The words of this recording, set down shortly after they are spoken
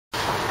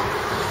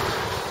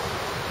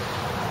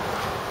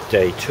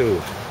day 2,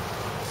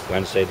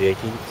 Wednesday the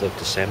 18th of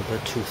December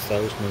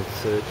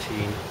 2013,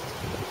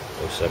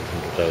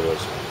 0700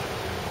 hours,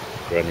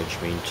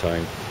 Greenwich Mean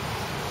Time.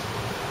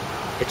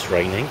 It's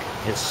raining.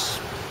 It's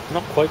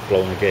not quite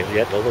blowing a gale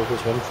yet, although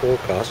there's one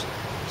forecast,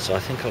 so I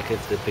think I'll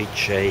give the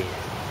beach a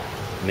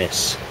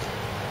miss.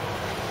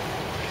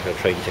 I got a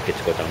train ticket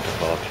to go down to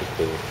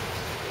Hartlepool,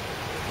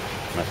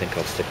 and I think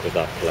I'll stick with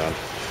that plan.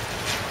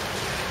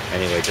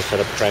 Anyway, just had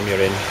a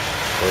PremerInn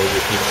for a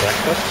repeat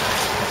breakfast,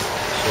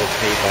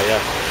 served me by a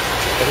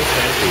very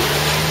friendly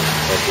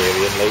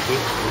Bulgarian lady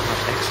who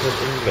has excellent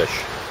English.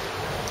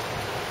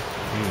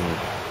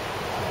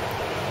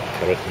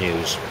 Current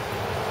news.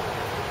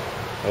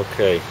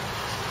 Okay,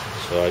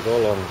 so I go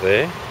along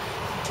there.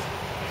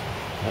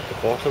 At the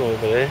bottom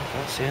over there,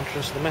 that's the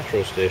entrance to the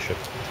metro station.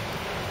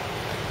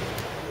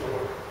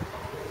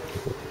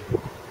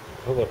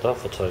 How about that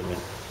for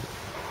timing?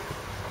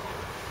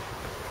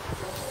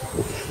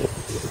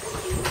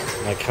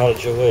 My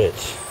carriage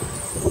awaits.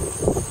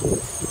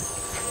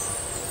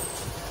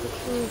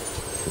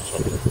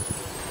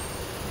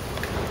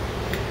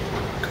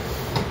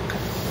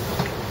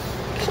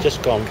 It's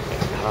just gone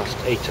past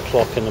 8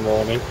 o'clock in the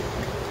morning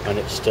and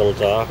it's still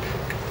dark.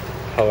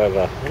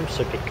 However, I'm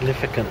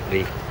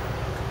significantly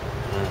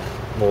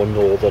more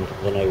northern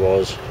than I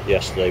was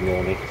yesterday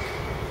morning.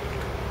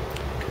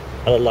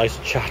 Had a nice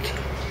chat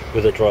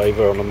with a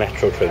driver on a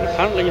metro train.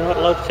 Apparently you're not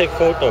allowed to take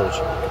photos,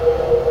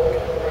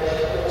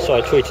 so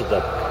I tweeted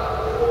them.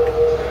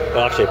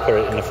 Well, actually I put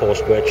it in a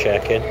Foursquare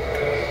check-in,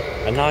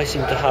 and now I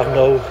seem to have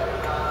no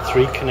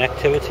 3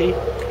 connectivity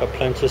or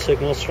plenty of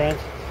signal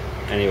strength.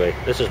 Anyway,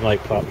 this is my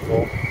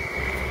platform,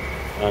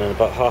 and in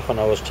about half an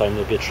hour's time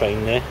there'll be a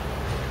train there,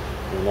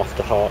 and I'm off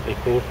to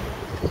Hartlepool.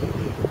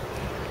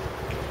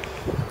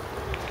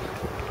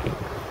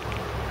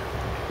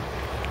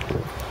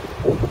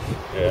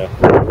 Yeah,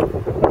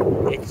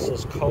 it's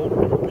as cold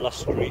and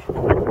blustery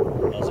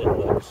as it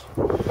looks.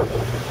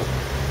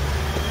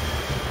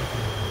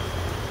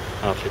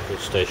 Hartlepool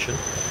station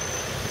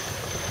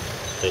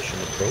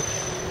approach.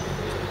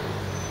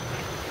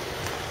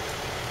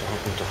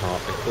 Welcome to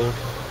Hartlepool,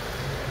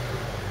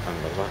 and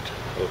the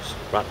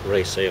Rat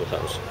Race Ale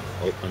House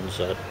opens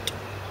at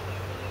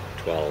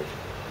 12,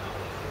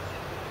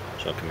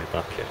 so I can be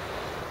back here.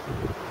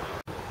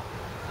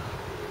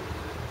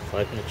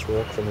 5 minutes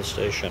walk from the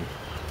station,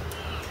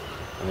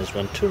 and there's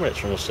one 2 minutes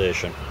from the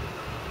station,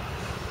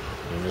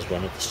 and there's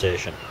one at the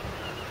station,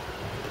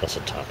 plus a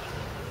tap.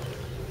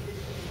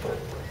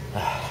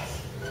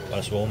 Well,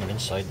 it's warmer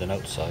inside than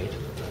outside,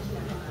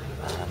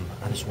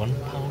 and it's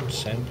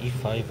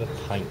 £1.75 a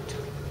pint.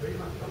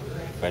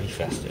 Very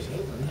festive.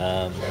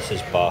 This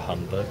is Bar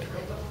Humbug,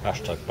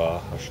 hashtag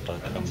bar,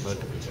 hashtag humbug.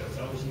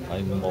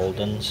 I'm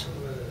Malden's.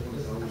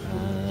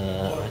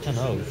 I don't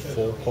know,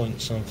 4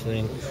 point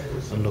something.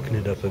 I'm looking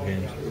it up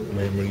again.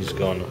 Memory's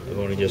gone. I've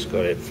only just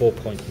got it.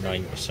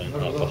 4.9%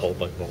 alcohol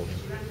by volume.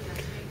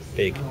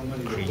 Big,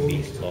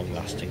 creamy,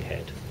 long-lasting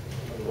head.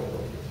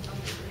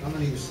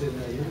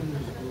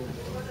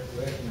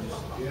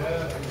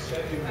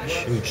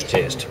 Huge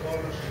taste.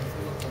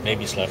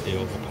 Maybe slightly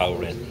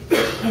overpowering.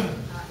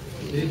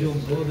 Maybe a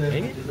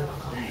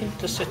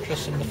hint of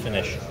citrus in the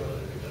finish.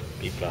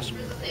 B+.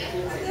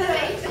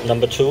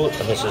 Number 2,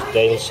 and this is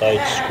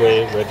Daleside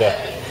Square Rigger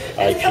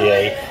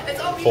IPA,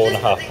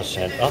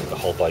 4.5%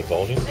 alcohol by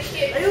volume.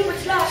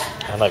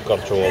 And I've gone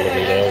through all the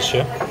details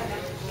here.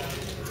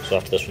 So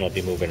after this one I'll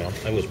be moving on.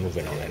 I was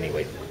moving on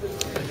anyway.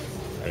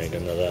 I need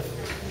another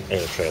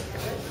ale trail.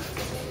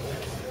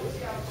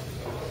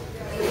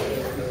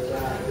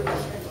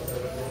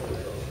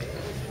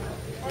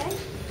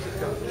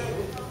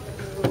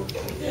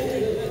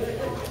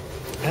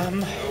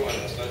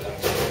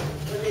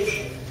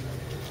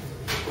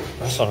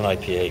 That's not an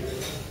IPA.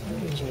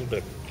 There's a little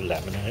bit of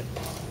lemon in it.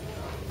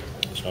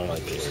 It's not an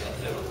IPA.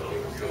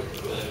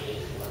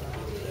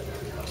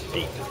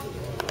 Deep.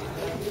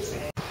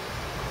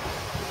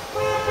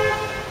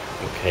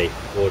 Okay,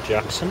 Ward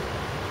Jackson.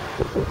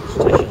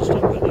 Station's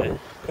over there.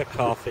 Quick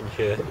half in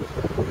here.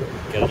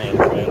 Get an ale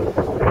trail.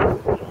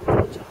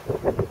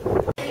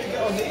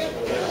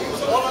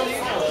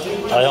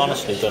 I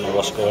honestly don't know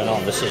what's going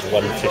on. This is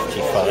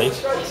 155.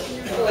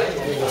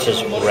 This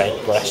is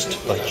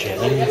Redbreast by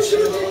Jennings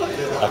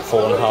at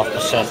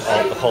 4.5%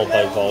 alcohol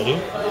by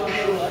volume.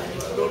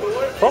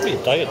 Probably a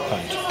diet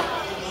pint.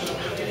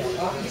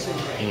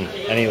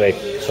 Anyway,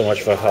 so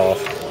much for half.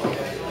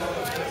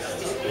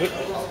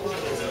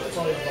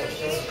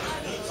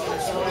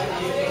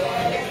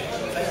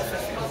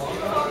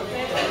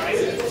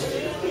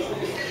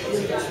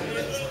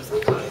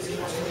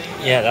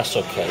 Yeah, that's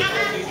okay.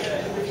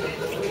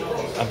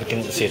 I'm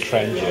beginning to see a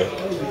trend here.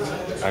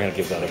 I'm going to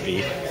give that a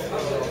B.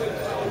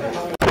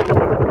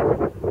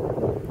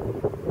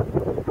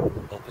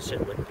 Opposite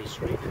Whitby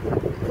Street.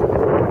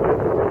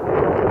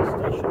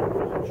 Station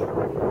approach.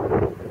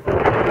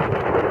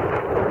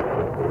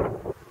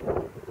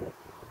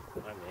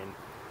 I'm in.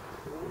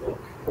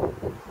 Look.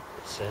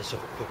 It says so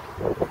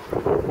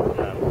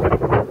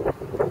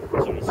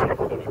it's a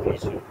 40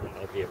 piece, and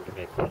I'll be able to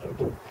make that out.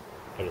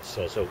 But it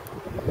says out.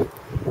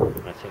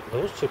 I think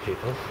those two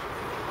people,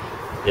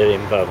 they're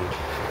inbound,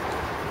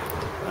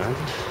 and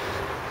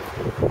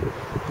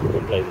I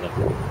don't blame them.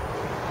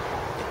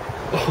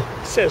 Oh,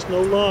 it says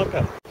no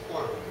lager.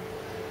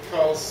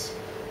 Because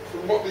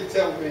from what they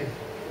tell me,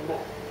 from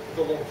what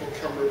the local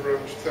camera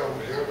branch tell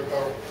me, I'm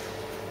about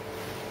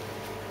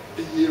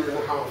a year and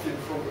a half in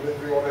front of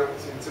everyone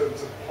else in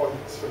terms of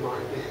points for my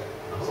beer.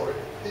 So it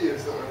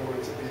appears that I'm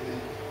going to be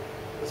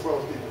as well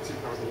as being the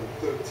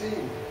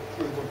 2013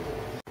 Cleveland.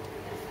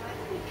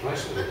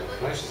 Prices are going as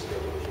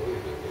well,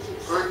 because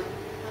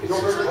it's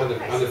November,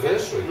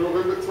 anniversary.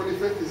 November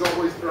 25th is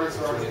always price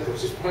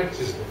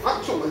rises.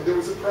 Actually, there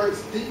was a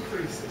price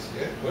decrease this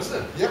year. Was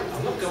there? Yep.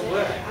 I'm not going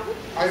where.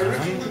 I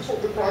originally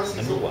took the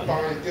prices up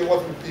by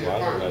 11p a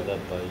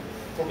pound,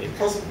 but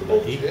because of the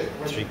budget,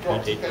 when we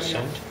got a penny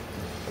off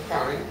a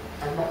pint,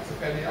 I knocked a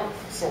penny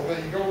off. So there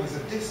you go, there's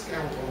a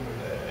discount on the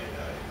day.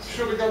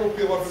 Should have gone up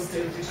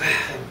 11p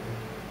discount.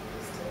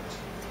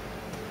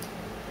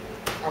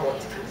 I like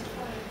to.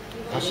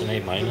 That's an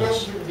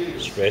A-,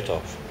 straight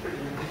off. Pretty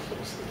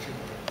ridiculously cheap.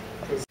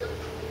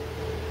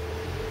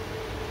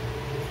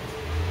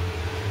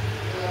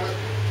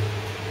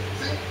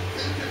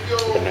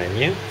 The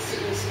menu.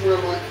 Sitting somewhere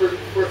like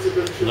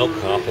Fuerteventura, No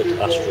carpet,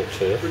 Astro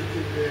turf.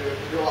 drinking beer,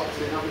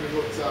 relaxing, having a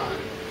good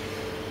time,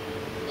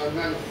 and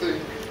then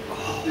think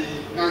the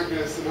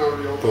nightmare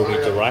scenario that Boogie I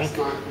had to last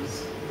rank. night was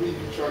really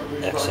trying to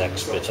move XX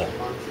myself bitter. on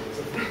my feet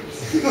to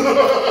France.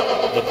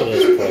 Look at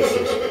those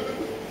prices.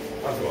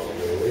 I'd rather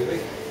go really.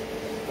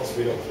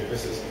 Possibly not 3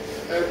 misses.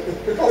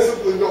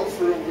 Possibly not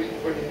for a week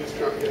when you just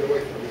can't get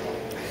away from it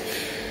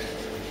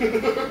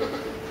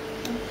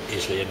all.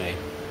 Easily an A.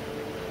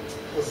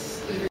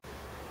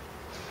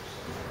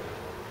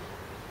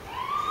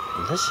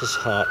 This is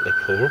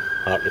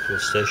Hartlepool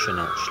station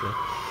actually.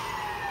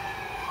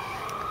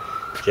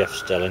 Jeff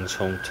Stelling's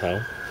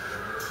hometown.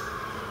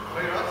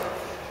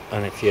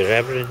 And if you're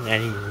ever in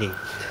any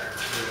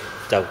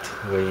doubt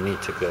where you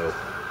need to go,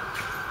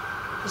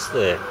 it's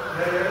there.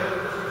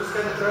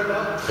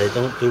 They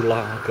don't do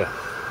lager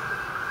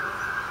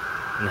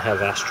and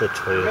have Astro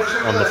turf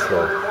on the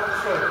floor.